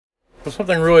But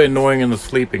something really annoying in the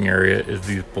sleeping area is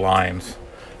these blinds.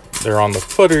 They're on the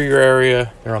foot of your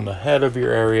area, they're on the head of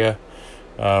your area.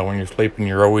 When you're sleeping,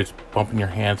 you're always bumping your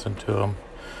hands into them.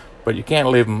 But you can't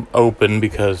leave them open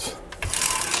because,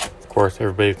 of course,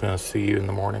 everybody's going to see you in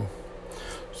the morning.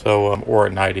 So, or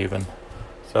at night even.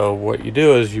 So what you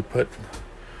do is you put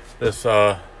this,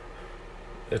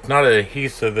 it's not an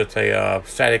adhesive, it's a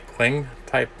static cling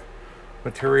type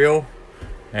material.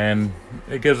 And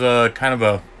it gives a kind of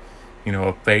a,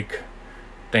 a fake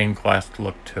stained glass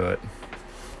look to it.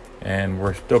 And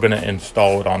we're still going to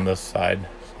install it on this side.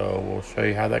 So we'll show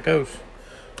you how that goes.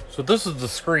 So this is the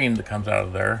screen that comes out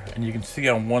of there, and you can see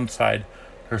on one side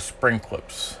there's spring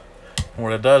clips. And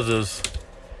what it does is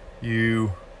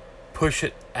you push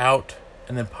it out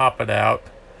and then pop it out,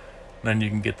 and then you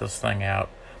can get this thing out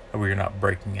where you're not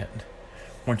breaking it.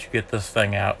 Once you get this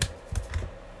thing out,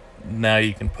 now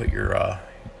you can put your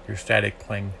static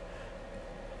cling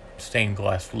stained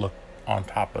glass look on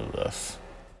top of this.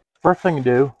 First thing you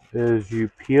do is you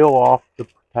peel off the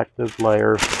protective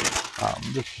layer.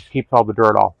 This just keeps all the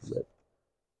dirt off of it.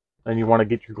 Then you want to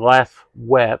get your glass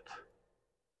wet.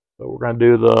 So we're going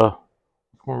to do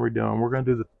which one are we doing? We're going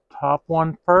to do the top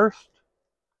one first.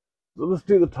 So let's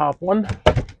do the top one.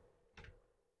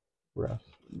 We're going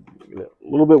to get it a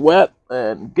little bit wet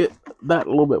and get that a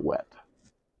little bit wet.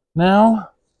 Now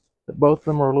that both of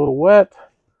them are a little wet,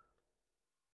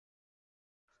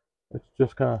 it's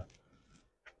just going to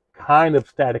kind of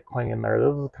static cling in there.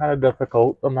 This is kind of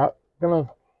difficult. I'm not going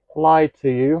to lie to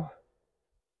you.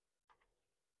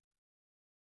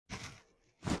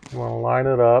 You want to line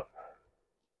it up,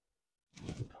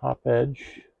 the top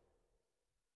edge.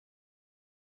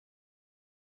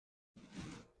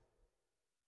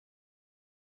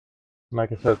 And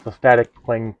like I said, it's a static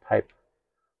cling type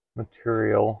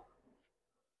material.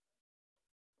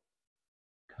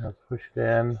 Kind of push it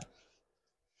in.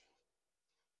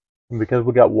 And because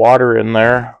we got water in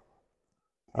there,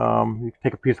 you can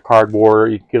take a piece of cardboard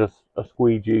or you can get a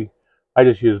squeegee. I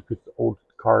just use a piece of old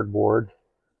cardboard.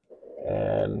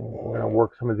 And we're going to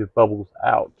work some of these bubbles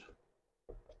out.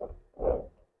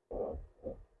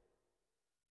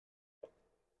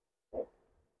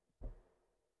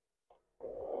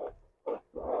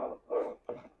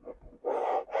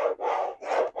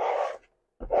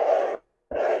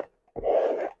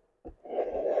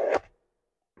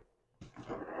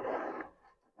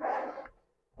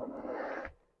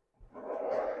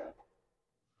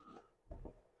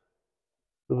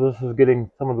 So this is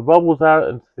getting some of the bubbles out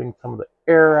and getting some of the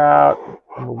air out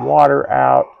and the water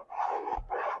out.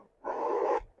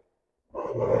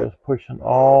 You're just pushing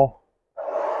all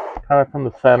kind of from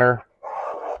the center,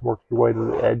 work your way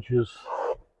to the edges.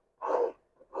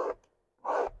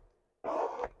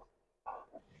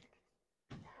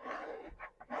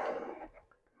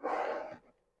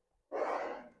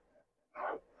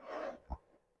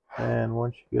 And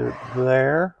once you get it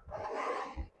there,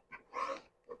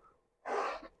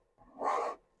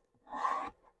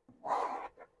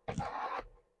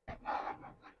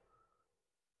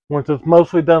 once it's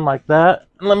mostly done like that,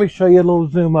 and let me show you a little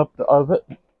zoom up of it.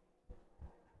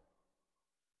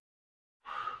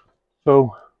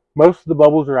 So most of the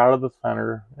bubbles are out of the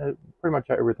center. Pretty much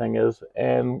everything is,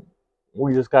 and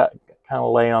we just got kind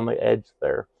of lay on the edge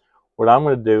there. What I'm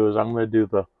going to do is I'm going to do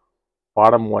the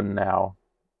bottom one now,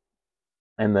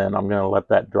 and then I'm going to let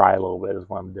that dry a little bit is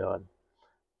what I'm doing.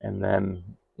 And then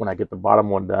when I get the bottom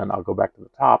one done, I'll go back to the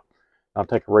top. I'll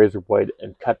take a razor blade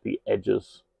and cut the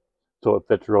edges so it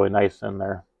fits really nice in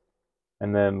there.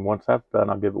 And then once that's done,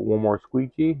 I'll give it one more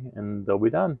squeegee and they'll be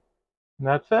done. And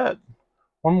that's it.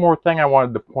 One more thing I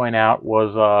wanted to point out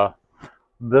was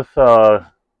this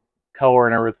color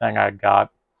and everything I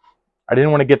got. I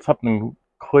didn't want to get something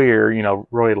clear,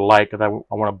 really light, because I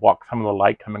want to block some of the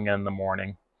light coming in the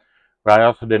morning. But I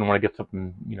also didn't want to get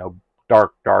something,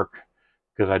 dark,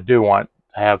 because I do want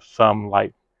to have some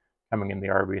light coming in the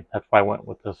RV. That's why I went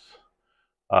with this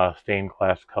stained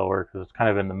glass color, because it's kind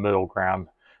of in the middle ground.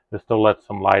 It still lets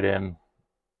some light in,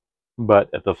 but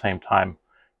at the same time,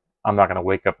 I'm not going to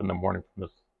wake up in the morning from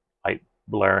this light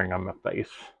blaring on my face.